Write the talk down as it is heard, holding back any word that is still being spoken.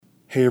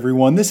Hey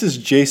everyone, this is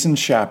Jason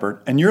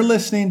Schappert, and you're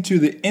listening to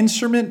the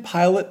Instrument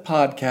Pilot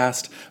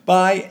Podcast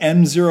by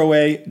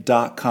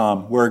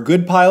M0A.com, where a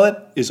good pilot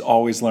is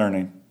always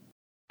learning.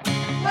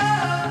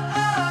 I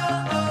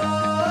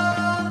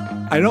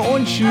don't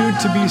want you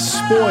to be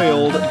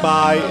spoiled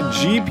by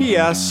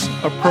GPS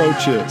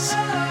approaches.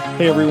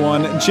 Hey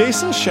everyone,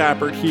 Jason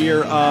Schappert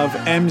here of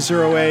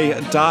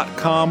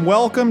M0A.com.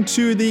 Welcome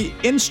to the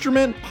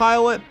Instrument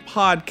Pilot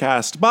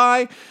Podcast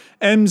by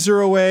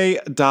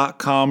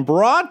M0A.com,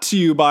 brought to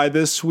you by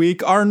this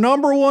week, our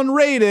number one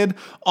rated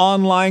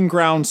online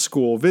ground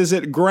school.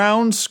 Visit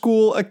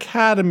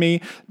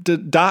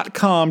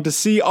groundschoolacademy.com to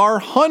see our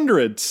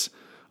hundreds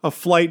of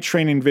flight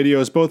training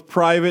videos, both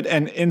private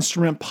and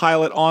instrument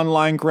pilot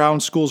online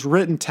ground schools,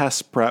 written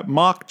test prep,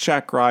 mock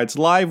check rides,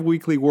 live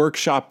weekly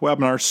workshop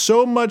webinars.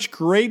 So much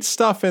great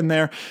stuff in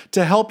there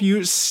to help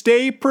you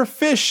stay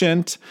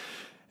proficient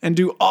and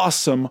do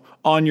awesome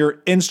on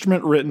your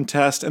instrument written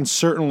test and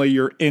certainly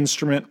your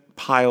instrument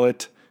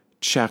pilot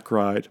check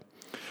ride.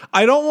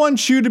 I don't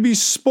want you to be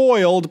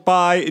spoiled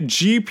by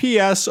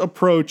GPS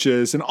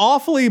approaches. An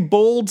awfully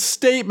bold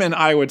statement,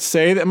 I would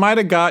say, that might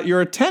have got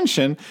your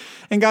attention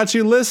and got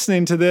you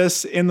listening to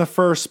this in the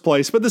first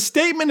place. But the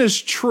statement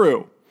is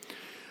true.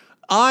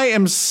 I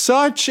am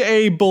such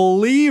a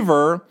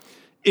believer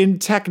in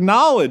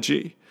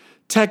technology.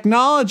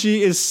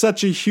 Technology is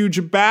such a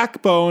huge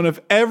backbone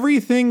of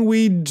everything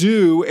we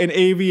do in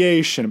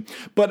aviation.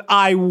 But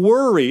I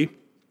worry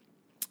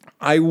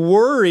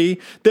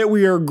that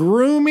we are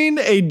grooming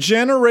a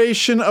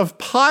generation of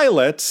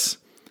pilots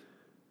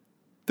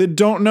that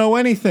don't know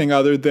anything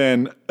other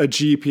than a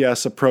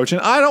GPS approach.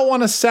 And I don't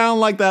want to sound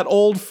like that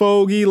old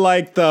fogey,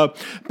 like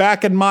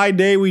back in my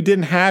day we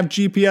didn't have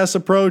GPS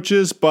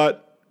approaches,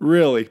 but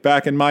really,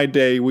 back in my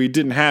day, we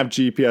didn't have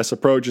GPS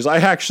approaches. I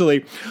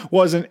actually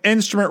was an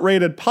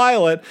instrument-rated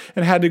pilot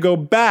and had to go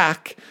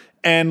back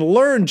and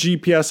learn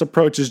GPS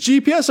approaches.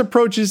 GPS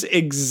approaches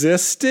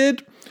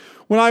existed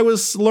when I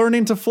was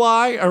learning to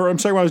fly, when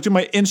I was doing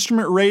my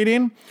instrument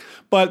rating,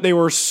 but they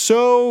were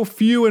so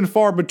few and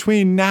far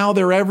between. Now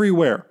they're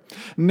everywhere.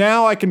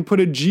 Now I can put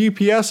a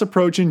GPS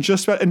approach in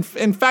just about,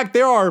 in fact,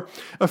 there are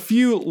a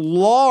few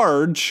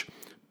large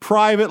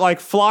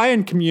private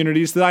flying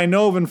communities that I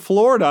know of in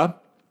Florida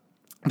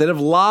that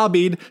have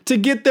lobbied to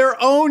get their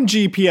own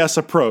GPS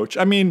approach.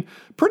 I mean,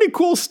 pretty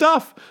cool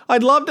stuff.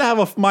 I'd love to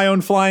have my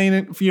own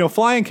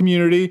flying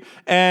community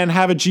and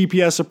have a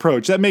GPS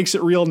approach. That makes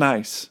it real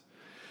nice.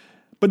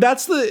 But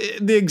that's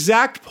the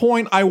exact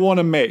point I want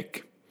to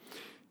make.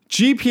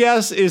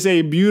 GPS is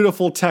a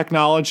beautiful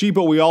technology,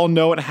 but we all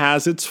know it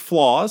has its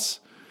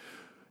flaws.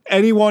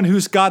 Anyone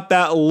who's got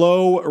that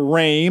low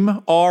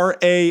RAIM,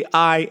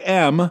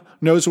 R-A-I-M,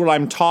 knows what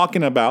I'm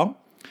talking about.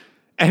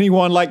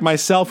 Anyone like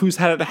myself who's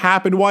had it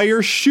happen while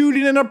you're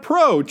shooting an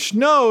approach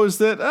knows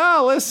that,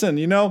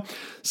 listen,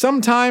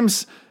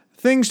 sometimes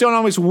things don't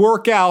always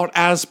work out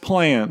as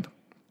planned.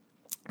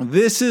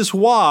 This is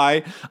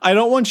why I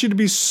don't want you to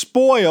be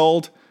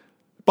spoiled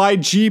by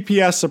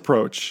GPS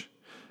approach.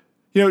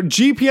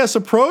 GPS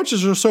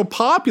approaches are so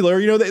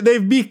popular,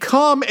 they've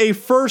become a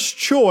first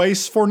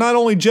choice for not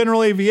only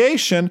general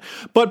aviation,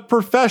 but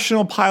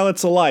professional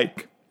pilots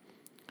alike.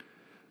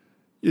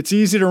 It's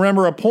easy to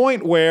remember a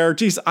point where,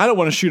 I don't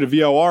want to shoot a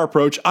VOR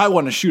approach. I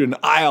want to shoot an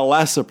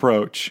ILS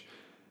approach.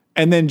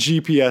 And then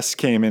GPS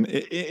came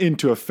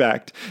into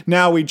effect.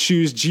 Now we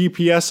choose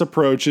GPS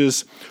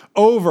approaches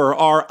over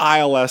our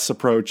ILS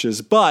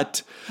approaches.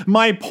 But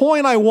my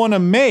point I want to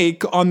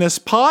make on this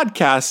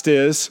podcast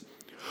is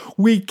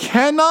we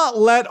cannot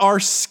let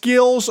our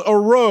skills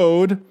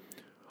erode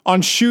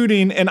on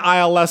shooting an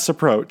ILS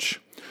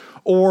approach.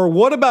 Or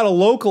what about a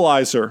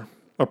localizer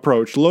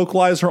approach,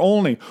 localizer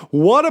only?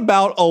 What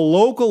about a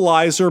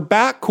localizer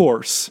back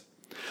course?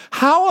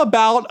 How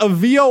about a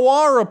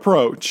VOR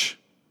approach?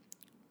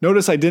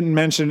 Notice I didn't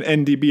mention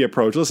an NDB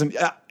approach. Listen,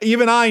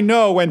 even I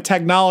know when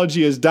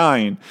technology is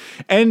dying.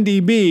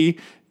 NDB,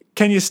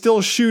 can you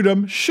still shoot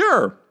them?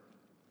 Sure.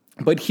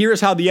 But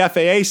here's how the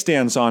FAA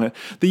stands on it.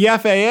 The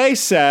FAA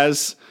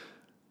says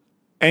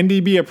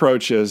NDB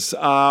approaches,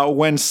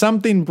 when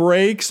something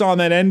breaks on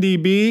that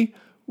NDB,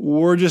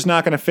 we're just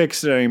not going to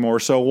fix it anymore.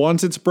 So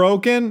once it's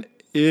broken,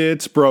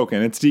 it's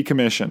broken. It's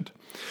decommissioned.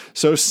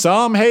 So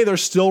they're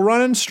still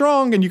running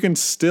strong and you can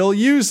still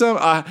use them.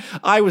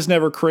 I was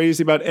never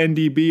crazy about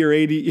NDB or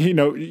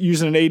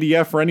using an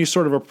ADF for any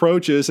sort of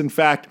approaches. In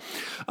fact,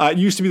 it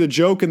used to be the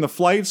joke in the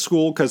flight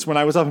school because when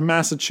I was up in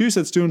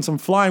Massachusetts doing some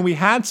flying, we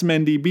had some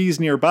NDBs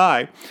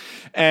nearby.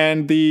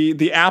 And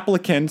the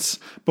applicants,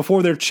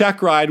 before their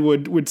check ride,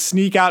 would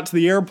sneak out to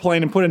the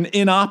airplane and put an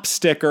in-op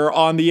sticker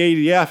on the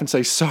ADF and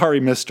say,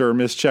 "Sorry, Mr. or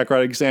Miss Check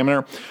Ride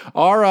Examiner,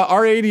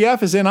 our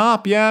ADF is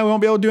in-op. Yeah, we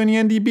won't be able to do any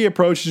NDB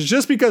approaches,"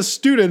 just because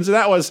students, and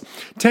that was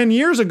 10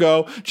 years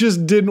ago,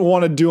 just didn't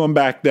want to do them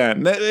back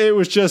then. It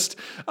was just,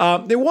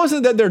 it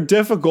wasn't that they're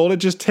difficult. It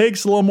just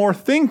takes a little more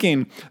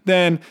thinking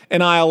than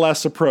an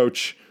ILS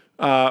approach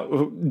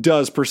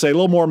does per se, a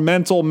little more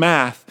mental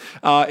math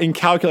in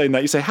calculating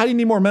that. You say, how do you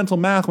need more mental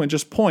math when it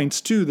just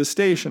points to the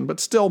station? But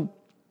still,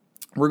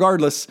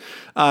 Regardless,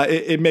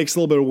 it makes a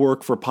little bit of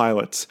work for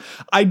pilots.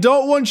 I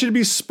don't want you to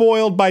be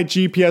spoiled by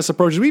GPS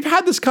approaches. We've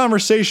had this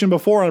conversation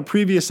before on a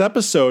previous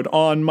episode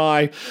on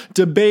my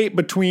debate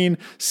between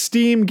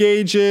steam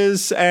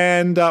gauges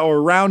and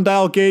or round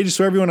dial gauges,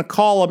 whatever you want to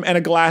call them, and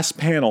a glass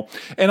panel.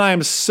 And I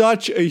am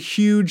such a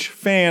huge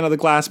fan of the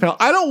glass panel.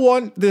 I don't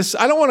want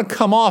to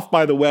come off,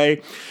 by the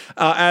way,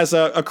 as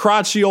a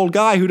crotchety old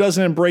guy who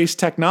doesn't embrace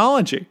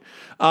technology.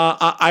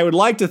 I would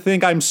like to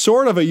think I'm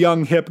sort of a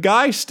young, hip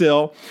guy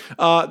still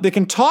that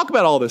can talk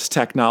about all this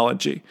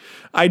technology.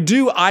 I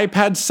do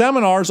iPad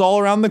seminars all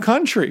around the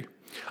country.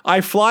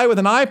 I fly with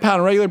an iPad on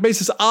a regular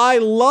basis. I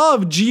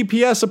love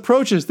GPS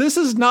approaches. This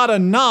is not a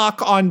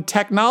knock on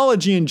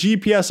technology and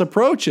GPS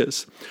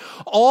approaches.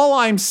 All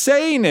I'm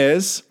saying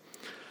is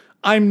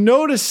I'm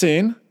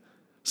noticing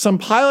some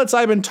pilots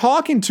I've been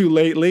talking to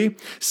lately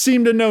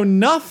seem to know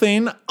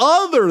nothing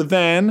other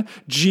than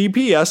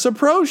GPS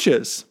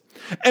approaches.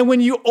 And when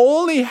you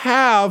only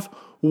have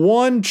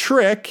one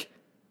trick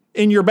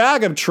in your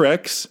bag of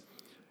tricks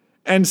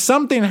and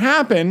something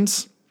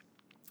happens,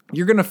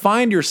 you're going to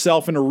find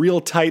yourself in a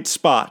real tight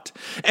spot.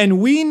 And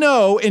we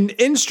know in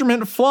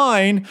instrument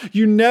flying,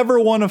 you never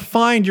want to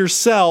find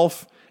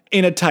yourself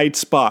in a tight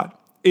spot.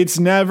 It's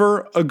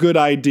never a good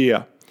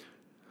idea.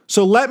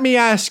 So let me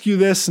ask you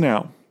this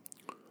now.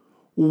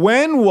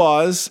 When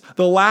was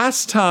the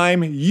last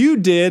time you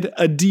did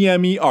a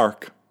DME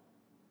arc?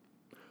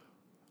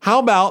 How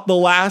about the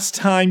last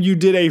time you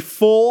did a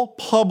full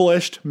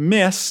published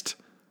missed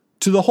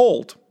to the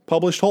hold,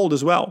 published hold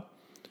as well?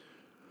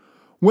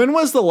 When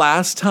was the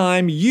last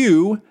time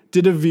you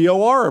did a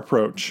VOR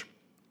approach?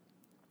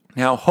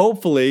 Now,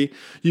 hopefully,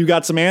 you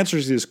got some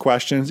answers to these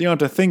questions. You don't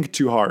have to think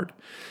too hard.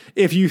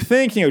 If you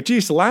think,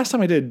 geez, the last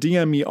time I did a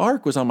DME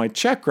arc was on my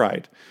check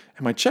ride,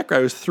 and my check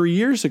ride was 3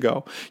 years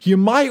ago, you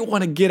might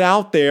want to get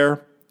out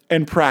there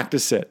and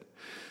practice it.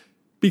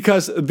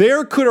 Because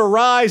there could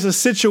arise a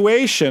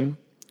situation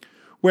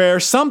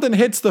where something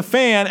hits the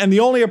fan and the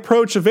only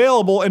approach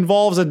available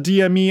involves a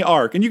DME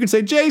arc. And you can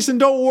say, Jason,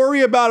 don't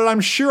worry about it.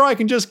 I'm sure I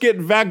can just get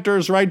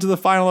vectors right to the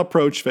final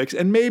approach fix.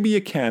 And maybe you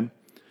can.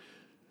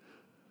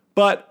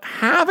 But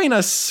having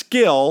a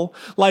skill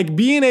like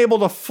being able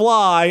to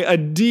fly a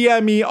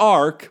DME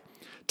arc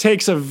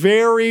takes a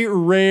very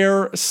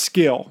rare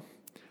skill.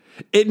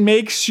 It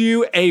makes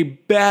you a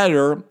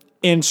better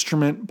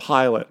instrument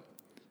pilot.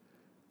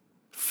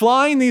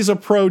 Flying these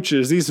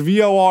approaches, these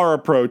VOR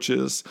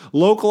approaches,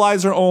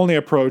 localizer only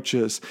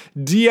approaches,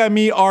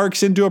 DME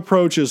arcs into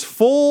approaches,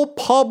 full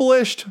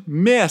published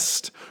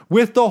missed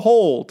with the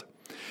hold,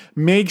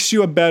 makes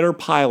you a better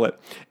pilot.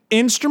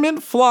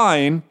 Instrument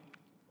flying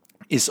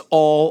is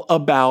all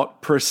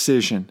about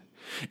precision.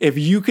 If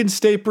you can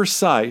stay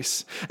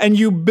precise and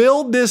you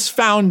build this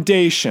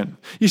foundation,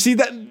 you see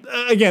that,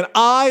 again,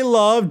 I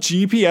love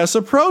GPS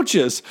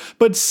approaches,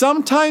 but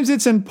sometimes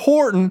it's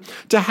important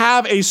to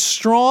have a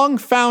strong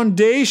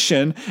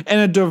foundation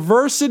and a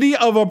diversity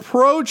of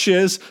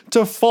approaches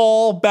to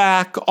fall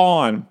back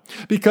on,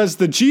 because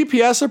the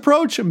GPS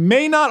approach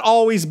may not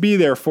always be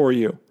there for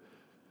you,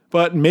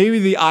 but maybe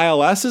the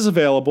ILS is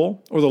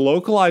available, or the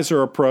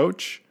localizer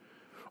approach,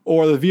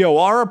 or the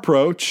VOR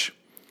approach.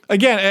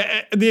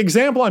 Again, the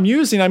example I'm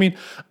using,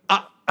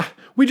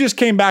 we just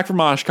came back from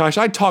Oshkosh.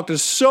 I talked to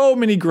so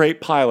many great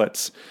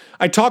pilots.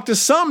 I talked to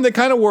some that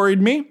kind of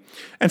worried me.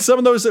 And some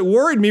of those that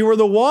worried me were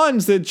the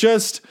ones that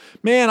just,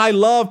 man, I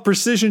love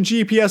precision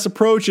GPS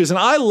approaches, and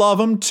I love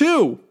them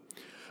too.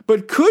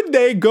 But could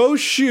they go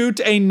shoot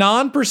a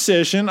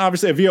non-precision,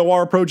 obviously a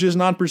VOR approach is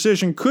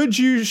non-precision, could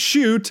you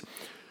shoot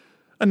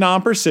a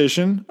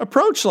non-precision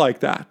approach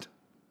like that?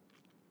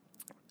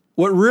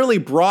 What really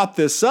brought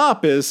this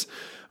up is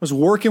I was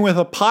working with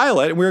a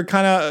pilot,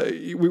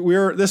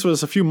 and this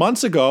was a few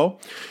months ago,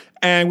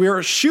 and we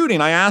were shooting.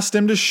 I asked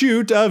him to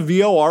shoot a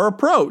VOR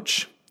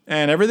approach,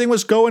 and everything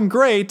was going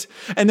great.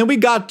 And then we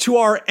got to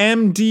our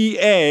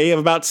MDA of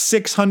about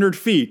 600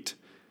 feet.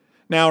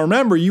 Now,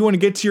 remember, you want to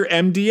get to your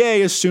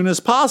MDA as soon as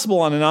possible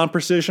on a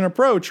non-precision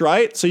approach,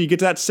 right? So you get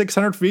to that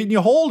 600 feet and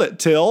you hold it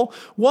till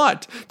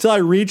what? Till I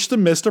reach the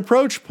missed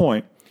approach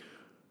point.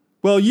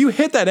 Well, you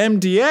hit that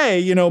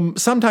MDA,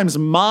 sometimes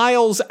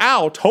miles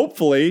out,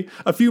 hopefully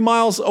a few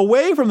miles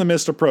away from the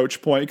missed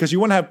approach point, because you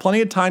want to have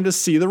plenty of time to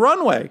see the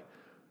runway.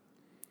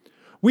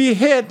 We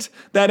hit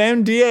that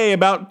MDA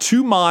about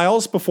 2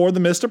 miles before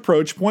the missed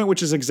approach point,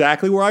 which is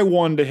exactly where I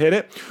wanted to hit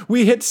it.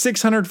 We hit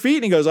 600 feet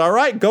and he goes, all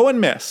right, go and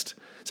missed.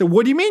 I said,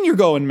 what do you mean you're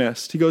going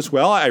missed? He goes,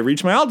 well, I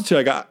reached my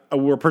altitude.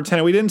 We're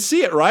pretending we didn't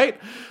see it,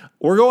 right?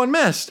 We're going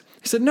missed.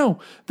 He said, no,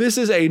 this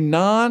is a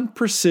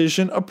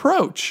non-precision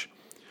approach.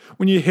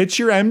 When you hit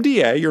your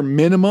MDA, your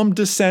minimum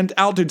descent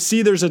altitude,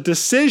 see there's a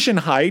decision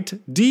height,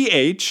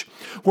 DH,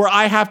 where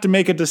I have to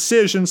make a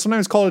decision,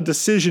 sometimes called a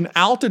decision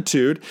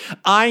altitude.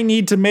 I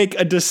need to make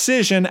a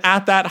decision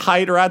at that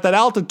height or at that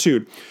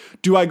altitude.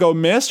 Do I go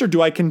missed or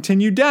do I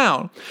continue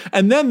down?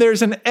 And then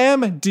there's an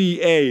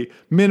MDA,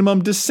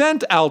 minimum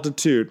descent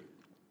altitude,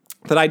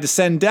 that I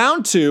descend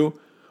down to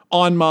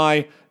on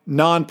my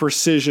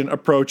non-precision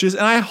approaches,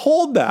 and I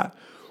hold that.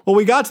 Well,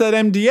 we got to that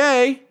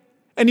MDA,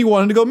 And he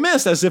wanted to go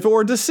missed as if it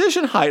were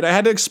decision height. I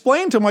had to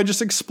explain to him, I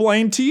just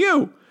explained to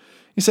you.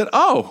 He said,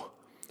 oh,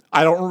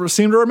 I don't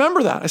seem to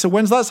remember that. I said,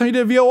 when's the last time you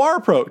did a VOR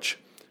approach?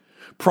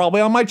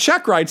 Probably on my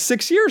check ride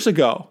 6 years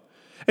ago.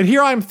 And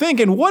here I'm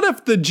thinking, what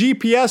if the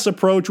GPS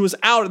approach was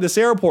out at this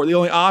airport? The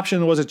only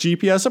option was a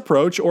GPS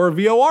approach or a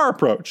VOR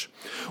approach.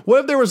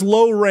 What if there was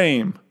low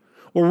RAIM?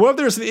 Or what if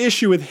there's an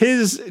issue with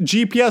his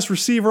GPS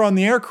receiver on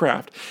the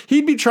aircraft?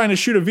 He'd be trying to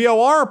shoot a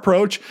VOR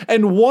approach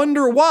and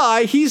wonder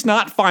why he's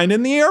not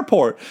finding the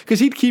airport, because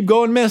he'd keep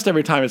going missed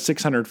every time at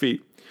 600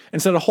 feet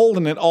instead of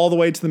holding it all the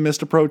way to the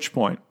missed approach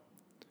point.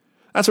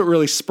 That's what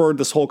really spurred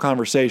this whole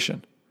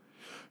conversation.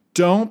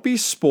 Don't be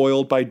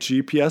spoiled by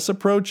GPS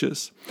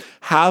approaches.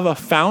 Have a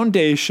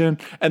foundation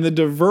and the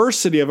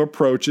diversity of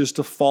approaches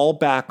to fall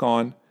back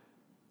on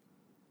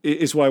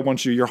is what I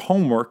want you to do. Your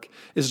homework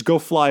is go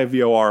fly a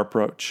VOR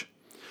approach.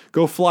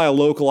 Go fly a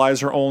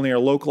localizer only or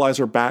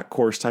localizer back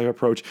course type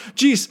approach.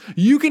 Geez,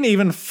 you can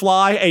even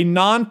fly a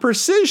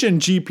non-precision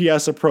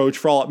GPS approach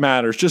for all it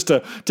matters, just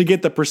to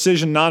get the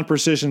precision,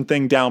 non-precision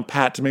thing down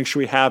pat to make sure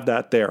we have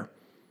that there.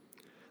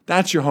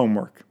 That's your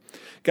homework.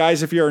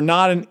 Guys, if you're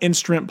not an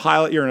instrument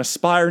pilot, you're an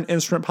aspiring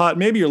instrument pilot,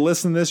 maybe you're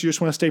listening to this, you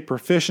just want to stay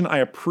proficient, I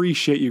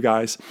appreciate you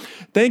guys.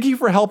 Thank you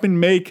for helping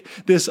make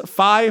this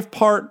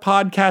 5-part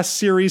podcast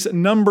series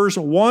numbers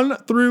 1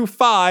 through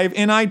 5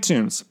 in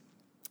iTunes.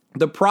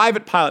 The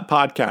Private Pilot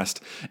Podcast,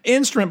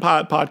 Instrument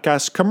Pilot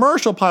Podcast,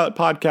 Commercial Pilot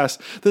Podcast,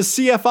 the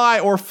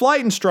CFI or Flight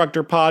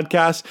Instructor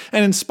Podcast,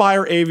 and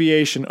Inspire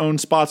Aviation own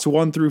spots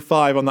 1 through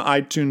 5 on the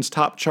iTunes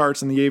top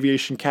charts in the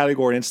aviation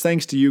category. And it's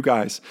thanks to you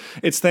guys.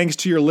 It's thanks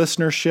to your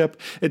listenership.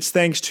 It's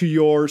thanks to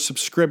your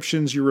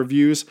subscriptions, your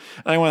reviews.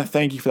 And I want to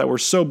thank you for that. We're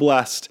so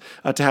blessed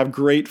to have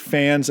great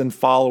fans and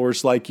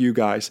followers like you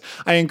guys.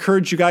 I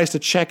encourage you guys to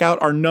check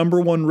out our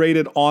 #1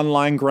 rated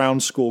online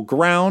ground school,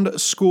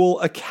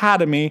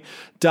 groundschoolacademy.com.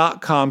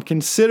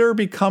 Consider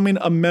becoming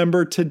a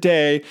member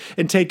today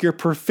and take your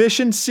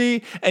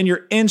proficiency and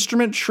your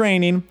instrument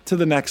training to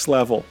the next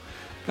level.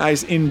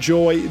 Guys,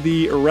 enjoy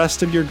the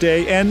rest of your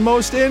day, and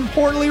most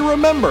importantly,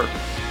 remember,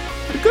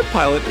 a good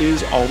pilot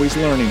is always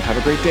learning. Have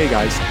a great day,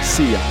 guys.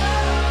 See ya.